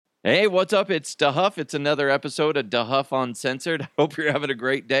Hey, what's up? It's DeHuff. It's another episode of DeHuff Uncensored. I hope you're having a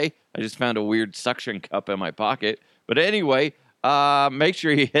great day. I just found a weird suction cup in my pocket. But anyway, make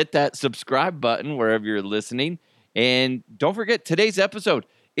sure you hit that subscribe button wherever you're listening. And don't forget, today's episode,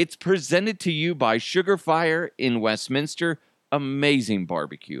 it's presented to you by Sugar Fire in Westminster. Amazing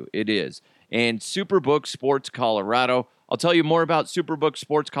barbecue. It is. And Superbook Sports Colorado. I'll tell you more about Superbook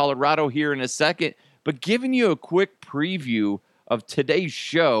Sports Colorado here in a second. But giving you a quick preview of today's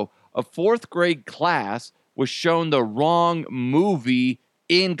show, a fourth grade class was shown the wrong movie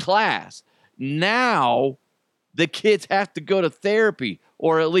in class. Now, the kids have to go to therapy,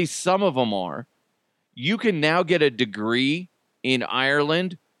 or at least some of them are. You can now get a degree in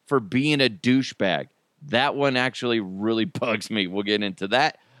Ireland for being a douchebag. That one actually really bugs me. We'll get into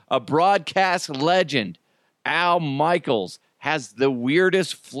that. A broadcast legend, Al Michaels, has the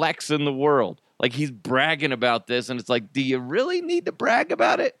weirdest flex in the world. Like, he's bragging about this, and it's like, do you really need to brag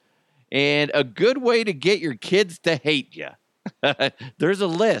about it? And a good way to get your kids to hate you. There's a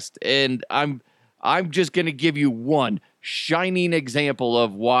list, and I'm just going to give you one shining example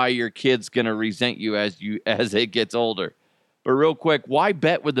of why your kid's going to resent you as it gets older. But real quick, why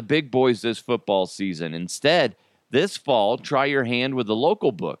bet with the big boys this football season? Instead, this fall, try your hand with the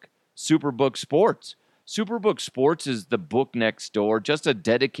local book, Superbook Sports. Superbook Sports is the book next door, just a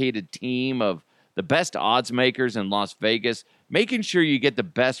dedicated team of the best odds makers in Las Vegas, making sure you get the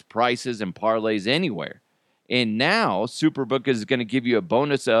best prices and parlays anywhere. And now, Superbook is going to give you a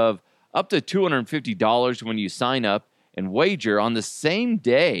bonus of up to $250 when you sign up and wager on the same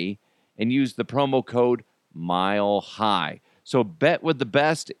day and use the promo code MILEHIGH. So bet with the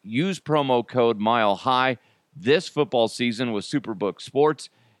best, use promo code MILEHIGh this football season with Superbook Sports.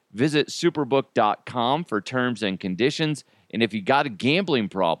 Visit superbook.com for terms and conditions. And if you got a gambling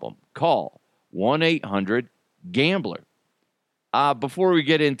problem, call 1-800-GAMBLER. Before we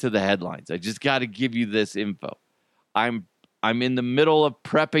get into the headlines, I just got to give you this info. I'm in the middle of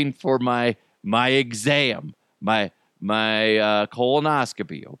prepping for my exam, my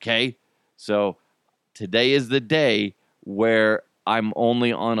colonoscopy, okay? So today is the day where I'm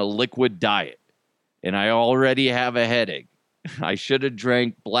only on a liquid diet, and I already have a headache. I should have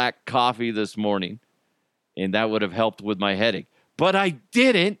drank black coffee this morning, and that would have helped with my headache. But I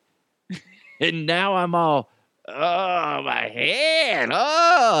didn't. And now I'm all, my head,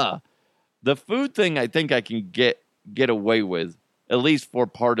 The food thing I think I can get away with, at least for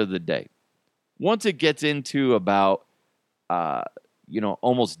part of the day. Once it gets into about,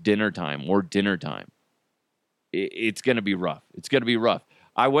 almost dinner time, it's going to be rough. It's going to be rough.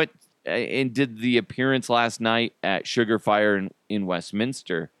 I went and did the appearance last night at Sugar Fire in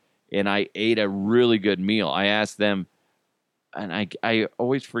Westminster, and I ate a really good meal. I asked them, and I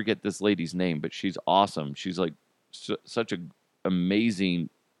always forget this lady's name, but she's awesome. She's like such an amazing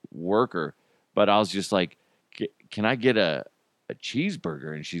worker. But I was just like, can I get a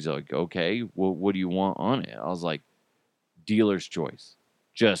cheeseburger? And she's like, okay, well, what do you want on it? I was like, dealer's choice.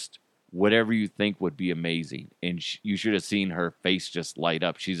 Just whatever you think would be amazing. And you should have seen her face just light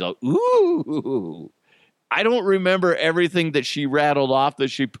up. She's like, ooh. I don't remember everything that she rattled off that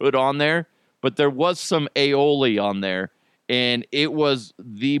she put on there, but there was some aioli on there. And it was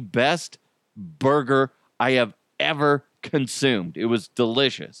the best burger I have ever consumed. It was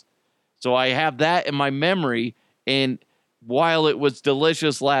delicious. So I have that in my memory. And while it was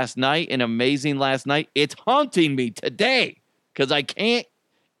delicious last night and amazing last night, it's haunting me today because I can't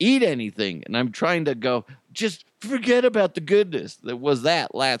eat anything. And I'm trying to go, just forget about the goodness that was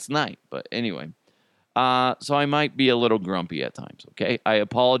that last night. But anyway, so I might be a little grumpy at times, okay? I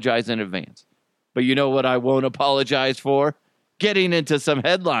apologize in advance. But you know what I won't apologize for? Getting into some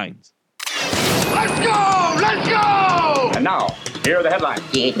headlines. Let's go! Let's go! And now, here are the headlines.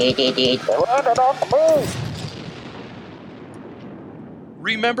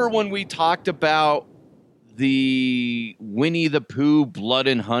 Remember when we talked about the Winnie the Pooh Blood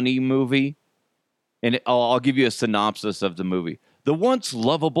and Honey movie? And I'll give you a synopsis of the movie. The once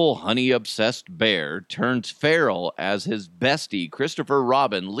lovable honey-obsessed bear turns feral as his bestie, Christopher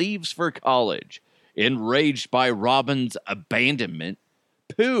Robin, leaves for college. Enraged by Robin's abandonment,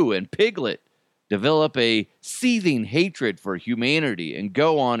 Pooh and Piglet develop a seething hatred for humanity and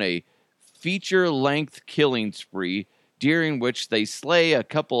go on a feature-length killing spree during which they slay a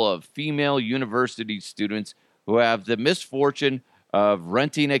couple of female university students who have the misfortune of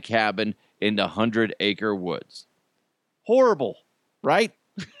renting a cabin in the 100-acre woods. Horrible, right?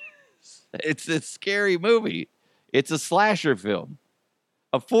 It's a scary movie. It's a slasher film.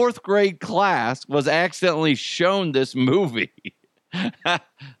 A fourth grade class was accidentally shown this movie.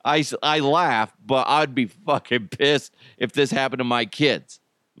 I laugh, but I'd be fucking pissed if this happened to my kids.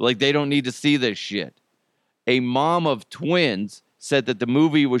 Like, they don't need to see this shit. A mom of twins said that the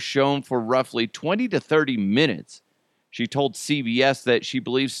movie was shown for roughly 20 to 30 minutes. She told CBS that she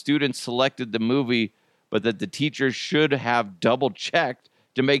believes students selected the movie, but that the teachers should have double-checked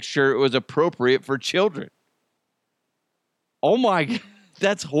to make sure it was appropriate for children. Oh my God,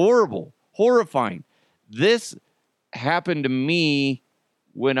 that's horrible, horrifying. This happened to me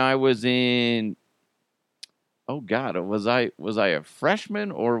when I was in, oh God, was I a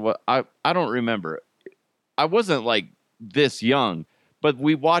freshman or what? I don't remember. I wasn't like this young, but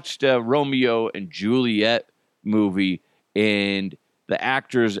we watched a Romeo and Juliet movie, and the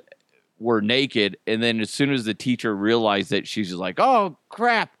actors were naked, and then as soon as the teacher realized it, she's just like, oh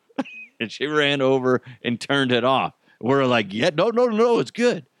crap, and she ran over and turned it off. We're like, yeah, no, it's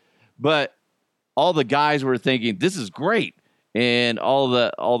good. But all the guys were thinking, this is great. And all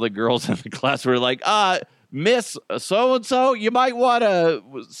the girls in the class were like, Miss so-and-so, you might want to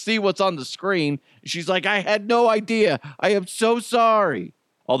see what's on the screen. She's like, I had no idea. I am so sorry.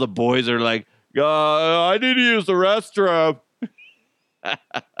 All the boys are like, I need to use the restroom.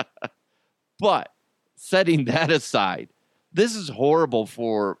 But setting that aside, this is horrible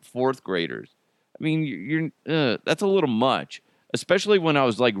for fourth graders. I mean, that's a little much, especially when I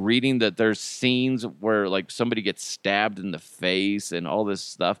was like reading that there's scenes where like somebody gets stabbed in the face and all this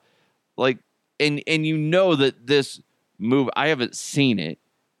stuff. Like, and you know that this movie, I haven't seen it.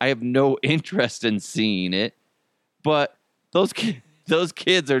 I have no interest in seeing it, but those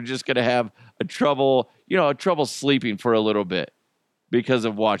kids are just going to have a trouble sleeping for a little bit because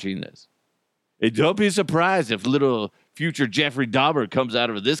of watching this. And don't be surprised if little future Jeffrey Dahmer comes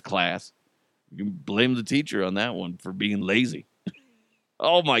out of this class. You can blame the teacher on that one for being lazy.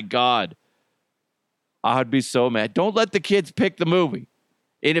 Oh, my God. I'd be so mad. Don't let the kids pick the movie.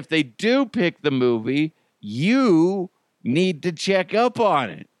 And if they do pick the movie, you need to check up on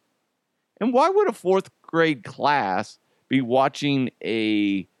it. And why would a fourth grade class be watching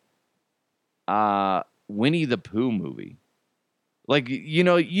a Winnie the Pooh movie? Like, you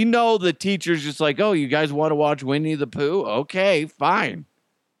know, the teacher's just like, oh, you guys want to watch Winnie the Pooh? Okay, fine,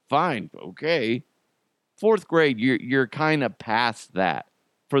 okay. Fourth grade, you're kind of past that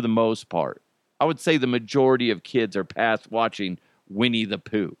for the most part. I would say the majority of kids are past watching Winnie the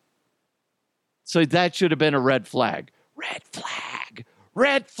Pooh. So that should have been a red flag. Red flag.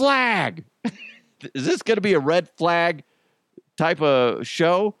 Red flag. Is this going to be a red flag type of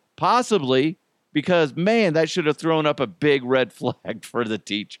show? Possibly, because, man, that should have thrown up a big red flag for the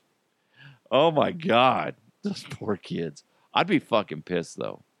teacher. Oh, my God. Those poor kids. I'd be fucking pissed,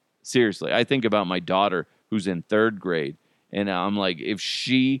 though. Seriously. I think about my daughter who's in third grade, and I'm like, if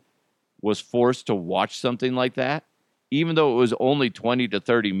she was forced to watch something like that, even though it was only 20 to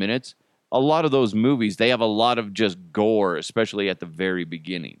 30 minutes, a lot of those movies, they have a lot of just gore, especially at the very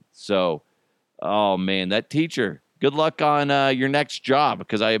beginning. So, oh, man, that teacher, good luck on your next job,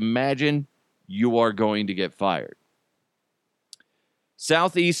 because I imagine you are going to get fired.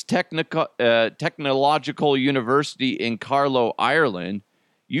 Southeast Technological University in Carlow, Ireland,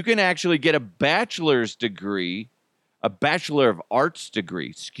 you can actually get a bachelor's degree, a Bachelor of Arts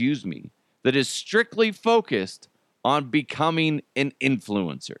degree, that is strictly focused on becoming an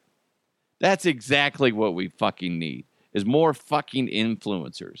influencer. That's exactly what we fucking need, is more fucking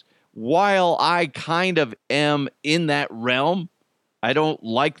influencers. While I kind of am in that realm, I don't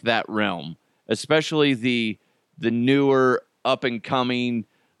like that realm, especially the newer, up-and-coming,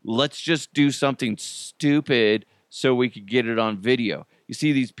 let's just do something stupid so we could get it on video. You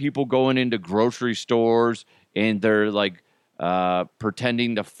see these people going into grocery stores, and they're like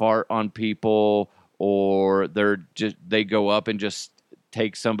pretending to fart on people, or they go up and just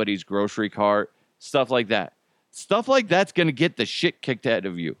take somebody's grocery cart, stuff like that. Stuff like that's going to get the shit kicked out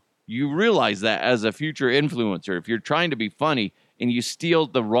of you. You realize that as a future influencer, if you're trying to be funny and you steal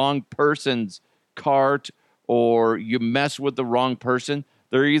the wrong person's cart or you mess with the wrong person,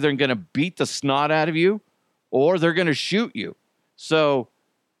 they're either going to beat the snot out of you or they're going to shoot you. So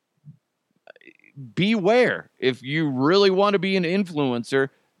beware. If you really want to be an influencer,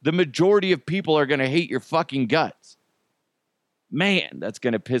 the majority of people are going to hate your fucking guts. Man, that's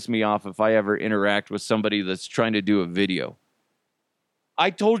going to piss me off if I ever interact with somebody that's trying to do a video. I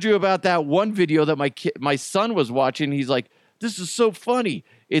told you about that one video that my son was watching. He's like, this is so funny.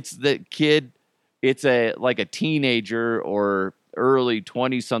 It's the kid. It's like a teenager or early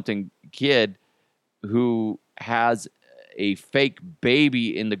 20-something kid who has a fake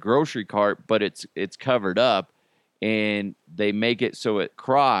baby in the grocery cart, but it's covered up, and they make it so it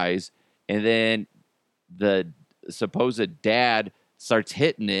cries, and then the supposed dad starts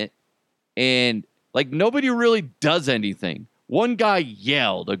hitting it, and like nobody really does anything. One guy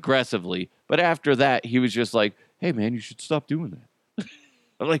yelled aggressively, but after that, he was just like, hey, man, you should stop doing that.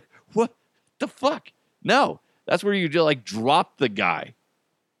 I'm like, what the fuck? No, that's where you like drop the guy.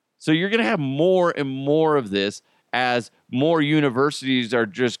 So you're going to have more and more of this as more universities are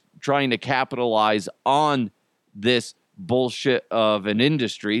just trying to capitalize on this bullshit of an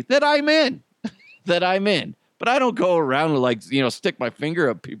industry that I'm in, But I don't go around and like, stick my finger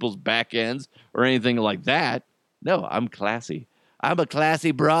up people's back ends or anything like that. No, I'm classy. I'm a classy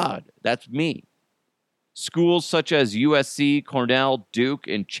broad. That's me. Schools such as USC, Cornell, Duke,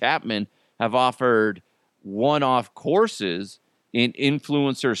 and Chapman have offered one-off courses in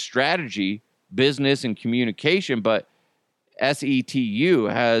influencer strategy, business, and communication, but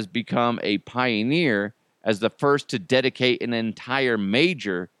SETU has become a pioneer as the first to dedicate an entire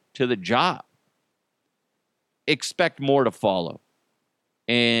major to the job. Expect more to follow.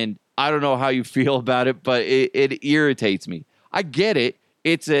 And I don't know how you feel about it, but it irritates me. I get it.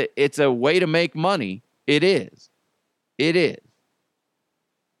 It's a way to make money. It is.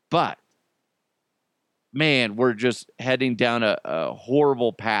 But, man, we're just heading down a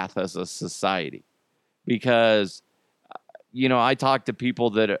horrible path as a society. Because, I talk to people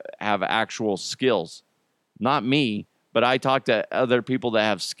that have actual skills. Not me, but I talk to other people that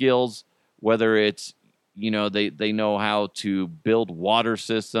have skills, whether it's, they know how to build water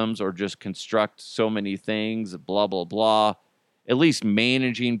systems or just construct so many things, blah, blah, blah. At least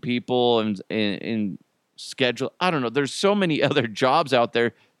managing people and schedule. I don't know. There's so many other jobs out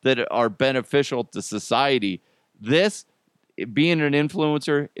there that are beneficial to society. This, being an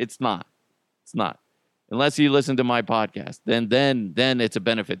influencer, it's not. It's not. Unless you listen to my podcast, then it's a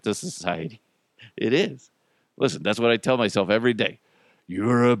benefit to society. It is. Listen, that's what I tell myself every day.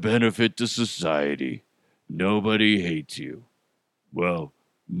 You're a benefit to society. Nobody hates you. Well,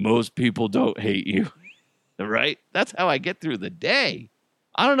 most people don't hate you, right? That's how I get through the day.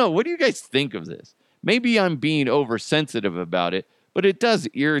 I don't know. What do you guys think of this? Maybe I'm being oversensitive about it, but it does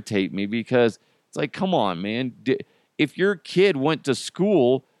irritate me because it's like, come on, man. If your kid went to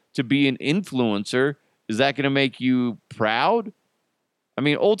school to be an influencer, is that going to make you proud? I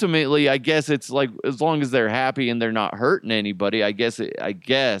mean, ultimately, I guess it's like as long as they're happy and they're not hurting anybody, I guess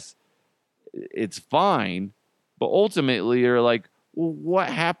it's fine. But ultimately, you're like, well, what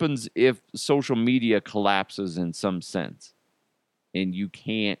happens if social media collapses in some sense and you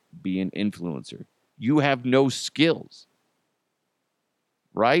can't be an influencer? You have no skills,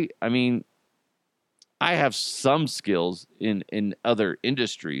 right? I mean, I have some skills in other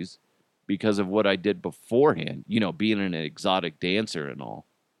industries because of what I did beforehand, being an exotic dancer and all.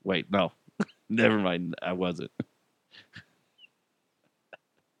 Wait, no, never mind. I wasn't.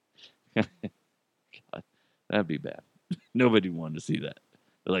 God, that'd be bad. Nobody wanted to see that.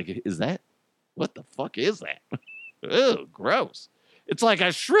 They're like, what the fuck is that? Ew, gross. It's like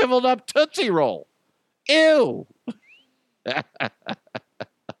a shriveled up Tootsie Roll. Ew. Let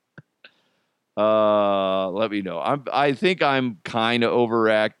me know. I think I'm kind of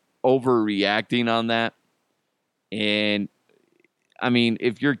overreacting on that. And I mean,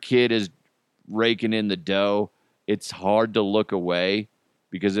 if your kid is raking in the dough, it's hard to look away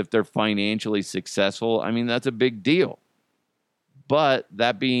because if they're financially successful, I mean, that's a big deal. But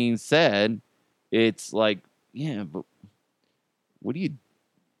that being said, it's like, yeah, but what are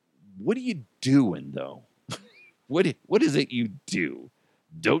you doing though? What is it you do?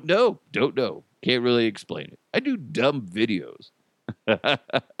 Don't know. Can't really explain it. I do dumb videos.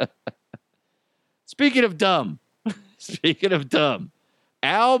 Speaking of dumb,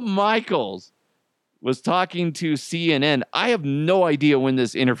 Al Michaels was talking to CNN. I have no idea when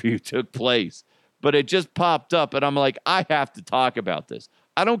this interview took place, but it just popped up, and I'm like, I have to talk about this.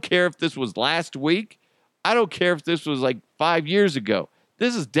 I don't care if this was last week. I don't care if this was like 5 years ago.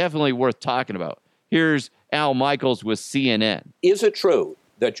 This is definitely worth talking about. Here's Al Michaels with CNN. Is it true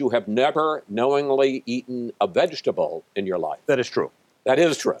that you have never knowingly eaten a vegetable in your life? That is true. That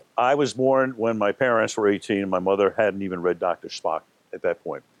is true. I was born when my parents were 18, and my mother hadn't even read Dr. Spock at that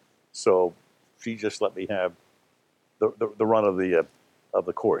point. So she just let me have the run of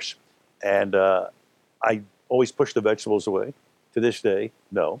the course. And I always pushed the vegetables away. To this day,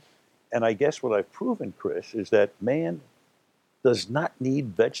 no. And I guess what I've proven, Chris, is that man does not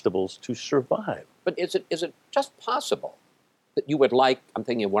need vegetables to survive. But is it just possible that you would like, I'm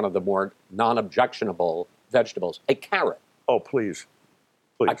thinking of one of the more non-objectionable vegetables, a carrot? Oh, please.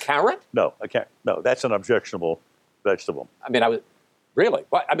 A carrot? No, I can't. No, that's an objectionable vegetable. I mean, really?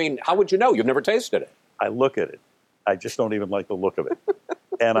 What? I mean, how would you know? You've never tasted it. I look at it. I just don't even like the look of it.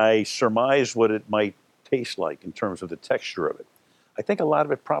 And I surmise what it might taste like in terms of the texture of it. I think a lot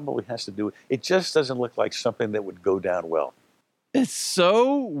of it probably has to do with, it just doesn't look like something that would go down well. It's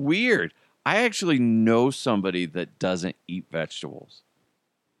so weird. I actually know somebody that doesn't eat vegetables.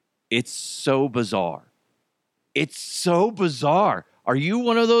 It's so bizarre. It's so bizarre. Are you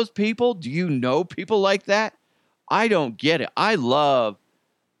one of those people? Do you know people like that? I don't get it. I love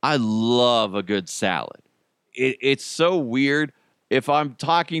a good salad. It's so weird. If I'm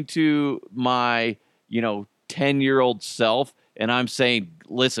talking to my, 10-year-old self and I'm saying,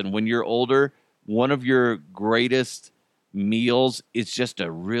 listen, when you're older, one of your greatest meals is just a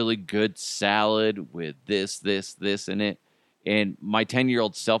really good salad with this in it. And my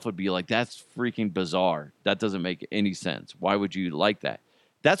 10-year-old self would be like, that's freaking bizarre. That doesn't make any sense. Why would you like that?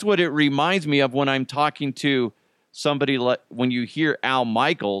 That's what it reminds me of when I'm talking to somebody, when you hear Al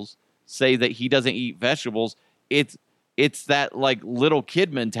Michaels say that he doesn't eat vegetables, it's that like little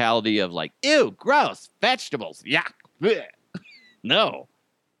kid mentality of like, ew, gross, vegetables, yuck. Bleh. No,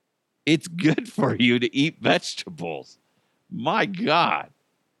 it's good for you to eat vegetables. My God.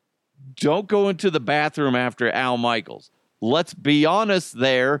 Don't go into the bathroom after Al Michaels. Let's be honest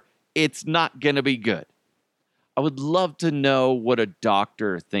there, it's not going to be good. I would love to know what a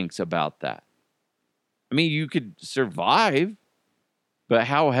doctor thinks about that. I mean, you could survive, but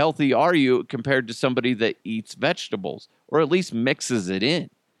how healthy are you compared to somebody that eats vegetables or at least mixes it in?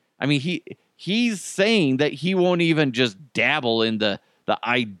 I mean, he's saying that he won't even just dabble in the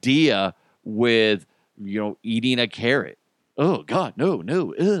idea with, eating a carrot. Oh, God,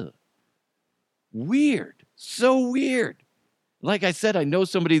 no, ugh. Weird. So weird. Like I said, I know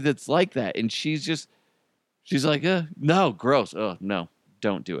somebody that's like that, and she's like, no, gross. Oh, no,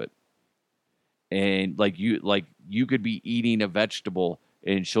 don't do it. And like you could be eating a vegetable,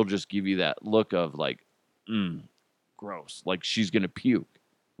 and she'll just give you that look of like, gross. Like she's gonna puke.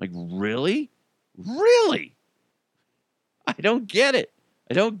 Like, really? Really? I don't get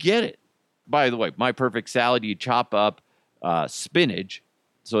it. By the way, my perfect salad, you chop up spinach,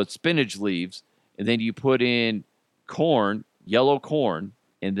 so it's spinach leaves, and then you put in corn, yellow corn,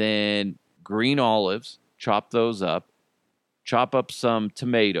 and then green olives, chop those up, chop up some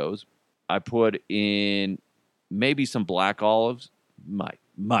tomatoes. I put in maybe some black olives. I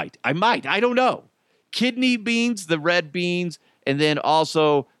don't know. Kidney beans, the red beans, and then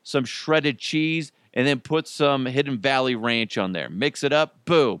also some shredded cheese, and then put some Hidden Valley Ranch on there. Mix it up.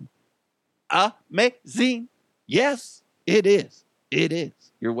 Boom. Amazing. Yes, it is. It is.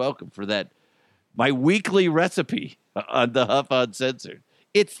 You're welcome for that. My weekly recipe on the Huff Uncensored.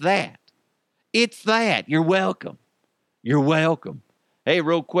 It's that. You're welcome. Hey,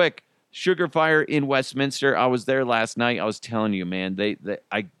 real quick. Sugar Fire in Westminster. I was there last night. I was telling you, man,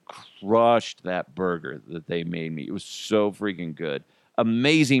 I crushed that burger that they made me. It was so freaking good.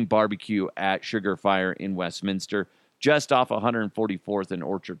 Amazing barbecue at Sugar Fire in Westminster, just off 144th and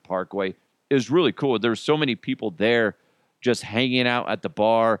Orchard Parkway. It was really cool. There were so many people there just hanging out at the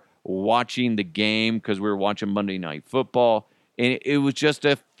bar, watching the game because we were watching Monday Night Football. And it was just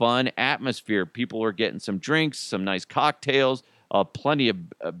a fun atmosphere. People were getting some drinks, some nice cocktails, plenty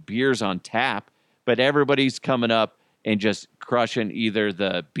of beers on tap, but everybody's coming up and just crushing either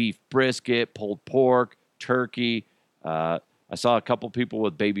the beef brisket, pulled pork, turkey. I saw a couple people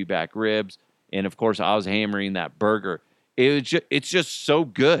with baby back ribs, and of course, I was hammering that burger. It's just so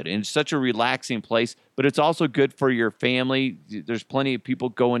good, and it's such a relaxing place, but it's also good for your family. There's plenty of people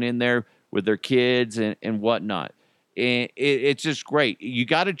going in there with their kids and whatnot. And it's just great. You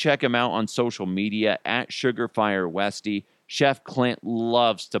got to check them out on social media at Sugar Fire Westy. Chef Clint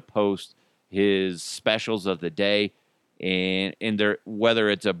loves to post his specials of the day, and whether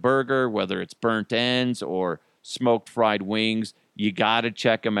it's a burger, whether it's burnt ends or smoked fried wings, you got to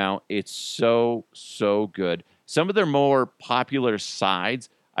check them out. It's so good. Some of their more popular sides,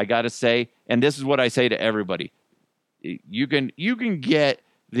 I got to say, and this is what I say to everybody: you can get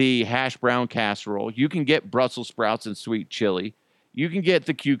the hash brown casserole, you can get Brussels sprouts and sweet chili, you can get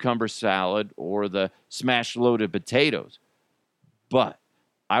the cucumber salad or the smashed loaded potatoes. But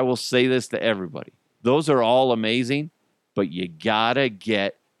I will say this to everybody. Those are all amazing, but you got to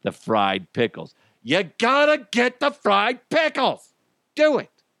get the fried pickles. You got to get the fried pickles. Do it.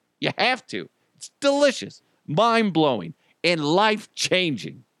 You have to. It's delicious, mind-blowing, and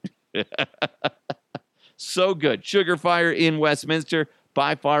life-changing. So good. Sugar Fire in Westminster,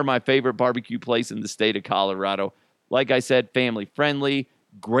 by far my favorite barbecue place in the state of Colorado. Like I said, family-friendly,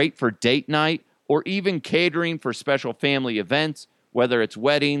 great for date night, or even catering for special family events, whether it's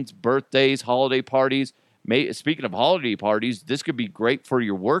weddings, birthdays, holiday parties. Speaking of holiday parties, this could be great for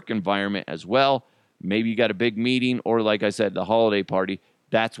your work environment as well. Maybe you got a big meeting, or like I said, the holiday party.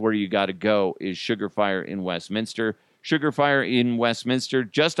 That's where you got to go, is Sugar Fire in Westminster. Sugar Fire in Westminster,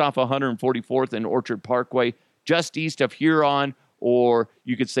 just off 144th and Orchard Parkway, just east of Huron, or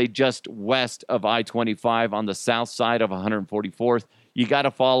you could say just west of I-25 on the south side of 144th. You got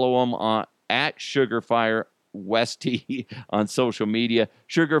to follow them at Sugarfire West T on social media.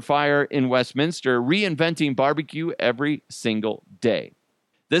 Sugarfire in Westminster, reinventing barbecue every single day.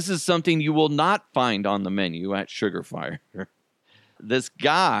 This is something you will not find on the menu at Sugarfire. This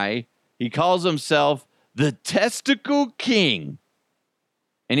guy, he calls himself the Testicle King.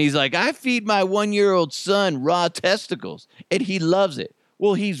 And he's like, I feed my 1-year-old son raw testicles, and he loves it.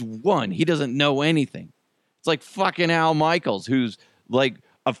 Well, he's 1. He doesn't know anything. It's like fucking Al Michaels, who's like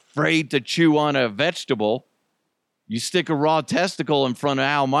afraid to chew on a vegetable. You stick a raw testicle in front of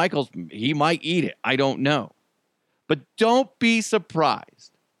Al Michaels, he might eat it. I don't know. But don't be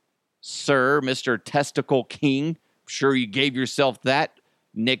surprised, sir, Mr. Testicle King. I'm sure you gave yourself that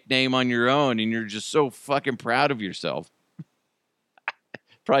nickname on your own, and you're just so fucking proud of yourself.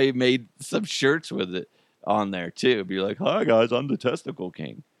 Probably made some shirts with it on there, too. Be like, hi, guys, I'm the Testicle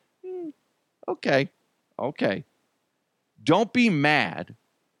King. Okay. Don't be mad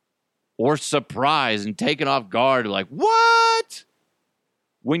or surprised and taken off guard like, what?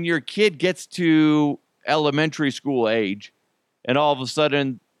 When your kid gets to elementary school age and all of a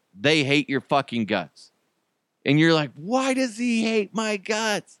sudden they hate your fucking guts. And you're like, why does he hate my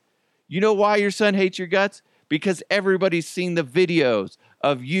guts? You know why your son hates your guts? Because everybody's seen the videos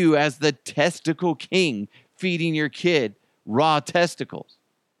of you as the Testicle King feeding your kid raw testicles.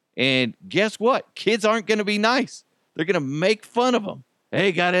 And guess what? Kids aren't going to be nice. They're going to make fun of them.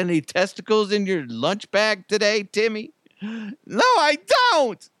 Hey, got any testicles in your lunch bag today, Timmy? No, I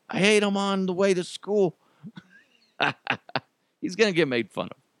don't. I ate them on the way to school. He's going to get made fun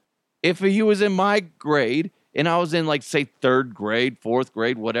of. If he was in my grade and I was in, like, say, 3rd grade, 4th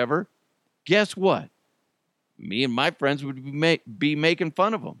grade, whatever, guess what? Me and my friends would be making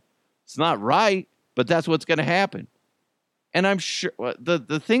fun of him. It's not right, but that's what's going to happen. And I'm sure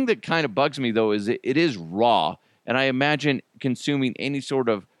the thing that kind of bugs me, though, is it is raw. And I imagine consuming any sort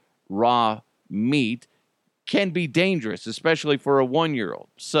of raw meat can be dangerous, especially for a 1-year-old.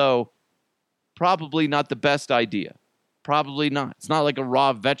 So probably not the best idea. Probably not. It's not like a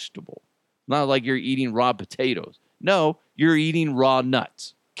raw vegetable. It's not like you're eating raw potatoes. No, you're eating raw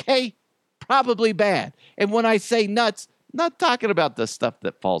nuts. Okay? Probably bad. And when I say nuts, I'm not talking about the stuff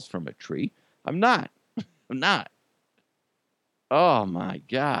that falls from a tree. I'm not. Oh my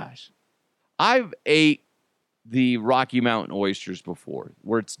gosh. I've ate the Rocky Mountain oysters before,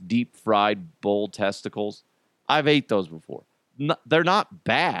 where it's deep fried bull testicles. I've ate those before. No, they're not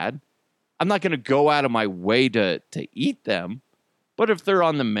bad. I'm not going to go out of my way to eat them. But if they're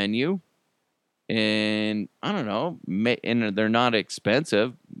on the menu and I don't know, and they're not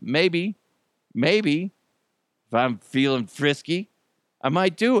expensive, maybe if I'm feeling frisky, I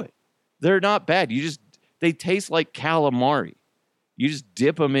might do it. They're not bad. They taste like calamari. You just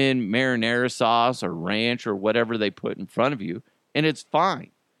dip them in marinara sauce or ranch or whatever they put in front of you, and it's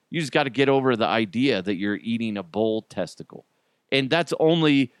fine. You just got to get over the idea that you're eating a bull testicle. And that's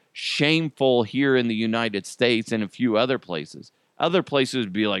only shameful here in the United States and a few other places. Other places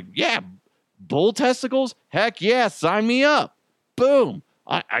would be like, yeah, bull testicles? Heck yeah, sign me up. Boom.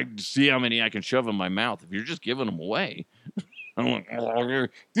 I see how many I can shove in my mouth if you're just giving them away. I'm like, oh,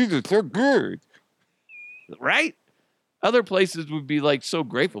 these are so good. Right? Other places would be like so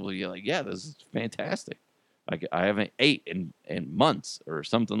grateful. You're like, yeah, this is fantastic. I haven't ate in months or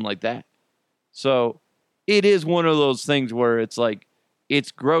something like that. So it is one of those things where it's like,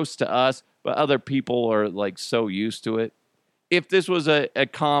 it's gross to us, but other people are like so used to it. If this was a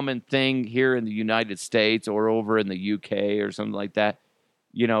common thing here in the United States or over in the UK or something like that,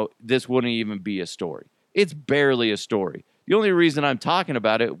 you know, this wouldn't even be a story. It's barely a story. The only reason I'm talking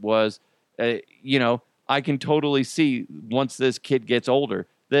about it was, I can totally see once this kid gets older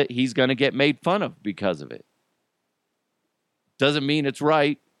that he's going to get made fun of because of it. Doesn't mean it's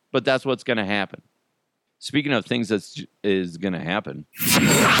right, but that's what's going to happen. Speaking of things that is going to happen.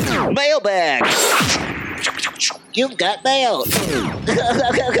 Mailbag! You've got mail!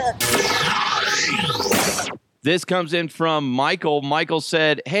 This comes in from Michael. Michael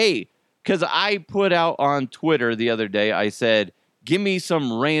said, hey, because I put out on Twitter the other day, I said, give me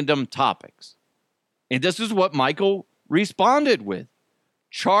some random topics. And this is what Michael responded with.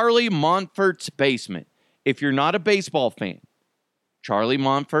 Charlie Montfort's basement. If you're not a baseball fan, Charlie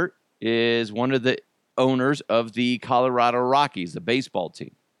Montfort is one of the owners of the Colorado Rockies, the baseball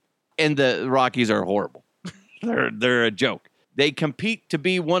team. And the Rockies are horrible. They're a joke. They compete to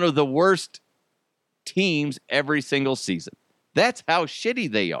be one of the worst teams every single season. That's how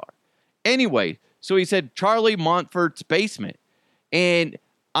shitty they are. Anyway, so he said Charlie Montfort's basement. And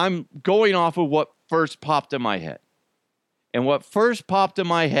I'm going off of what first popped in my head. And what first popped in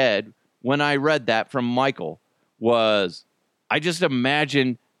my head when I read that from Michael was I just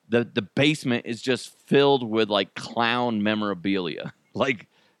imagine the basement is just filled with like clown memorabilia, like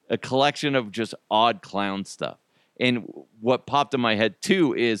a collection of just odd clown stuff. And what popped in my head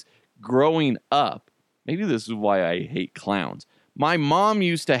too is growing up, maybe this is why I hate clowns. My mom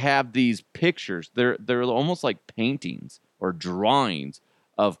used to have these pictures. They're almost like paintings or drawings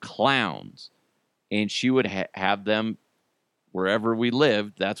of clowns. And she would have them wherever we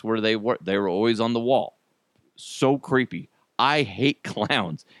lived. That's where they were. They were always on the wall. So creepy. I hate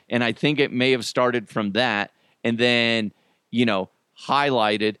clowns. And I think it may have started from that and then,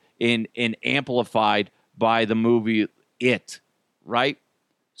 highlighted and amplified by the movie It, right?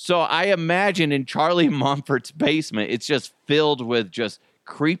 So I imagine in Charlie Mumford's basement, it's just filled with just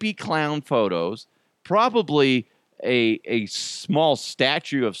creepy clown photos, probably a small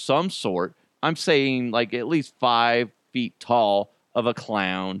statue of some sort. I'm saying like at least 5 feet tall of a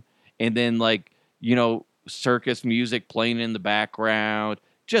clown. And then circus music playing in the background,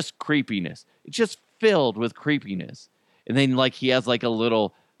 just creepiness. It's just filled with creepiness. And then he has like a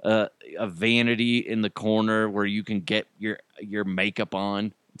little a vanity in the corner where you can get your makeup on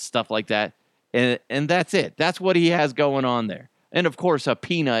and stuff like that. And that's it. That's what he has going on there. And of course a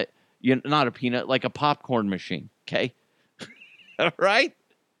peanut, not a peanut, like a popcorn machine, okay? Right?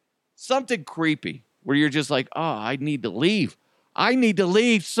 Something creepy where you're just like, oh, I need to leave. I need to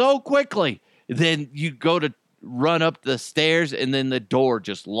leave so quickly. Then you go to run up the stairs and then the door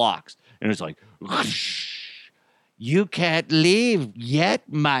just locks. And it's like, whoosh. You can't leave yet,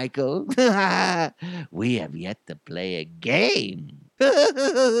 Michael. We have yet to play a game.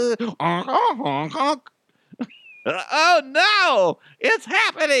 Oh, no. It's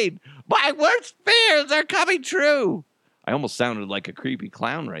happening. My worst fears are coming true. I almost sounded like a creepy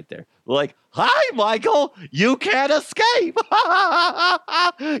clown right there. Like, hi, Michael, you can't escape.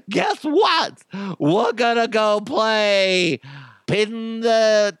 Guess what? We're going to go play Pin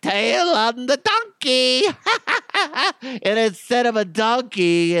the Tail on the Donkey. And instead of a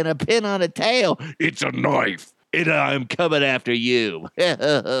donkey and a pin on a tail, it's a knife. And I'm coming after you.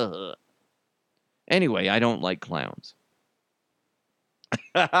 Anyway, I don't like clowns.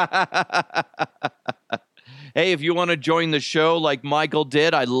 Hey, if you want to join the show like Michael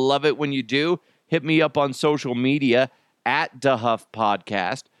did, I love it when you do. Hit me up on social media at DeHuff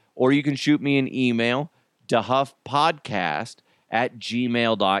Podcast, or you can shoot me an email,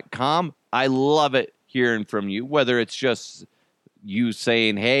 DeHuffPodcast@gmail.com. I love it hearing from you, whether it's just you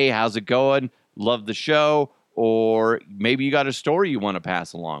saying, hey, how's it going? Love the show, or maybe you got a story you want to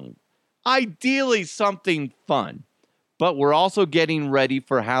pass along. Ideally, something fun. But we're also getting ready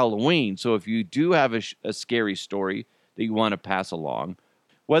for Halloween. So if you do have a scary story that you want to pass along,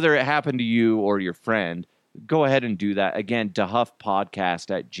 whether it happened to you or your friend, go ahead and do that. Again,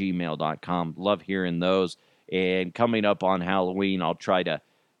 DeHuffPodcast@gmail.com. Love hearing those. And coming up on Halloween, I'll try to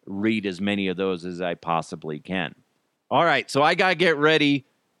read as many of those as I possibly can. All right, so I got to get ready.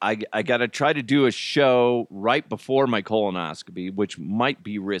 I got to try to do a show right before my colonoscopy, which might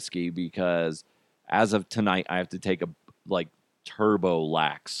be risky because as of tonight, I have to take a turbo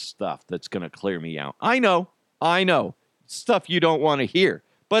lax stuff that's going to clear me out. I know. Stuff you don't want to hear,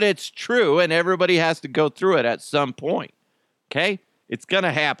 but it's true, and everybody has to go through it at some point. Okay? It's going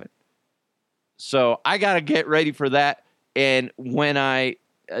to happen. So I got to get ready for that. And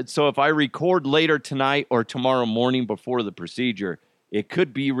so if I record later tonight or tomorrow morning before the procedure, it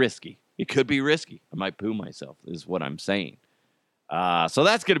could be risky. I might poo myself, is what I'm saying. So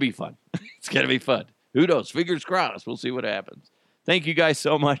that's going to be fun. It's going to be fun. Who knows? Fingers crossed. We'll see what happens. Thank you guys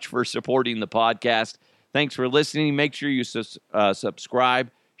so much for supporting the podcast. Thanks for listening. Make sure you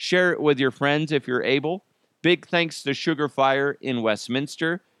subscribe. Share it with your friends if you're able. Big thanks to Sugar Fire in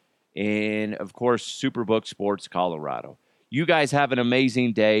Westminster. And, of course, Superbook Sports Colorado. You guys have an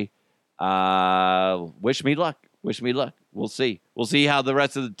amazing day. Wish me luck. We'll see. We'll see how the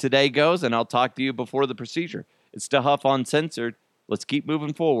rest of today goes, and I'll talk to you before the procedure. It's DeHuff Uncensored. Let's keep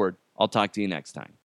moving forward. I'll talk to you next time.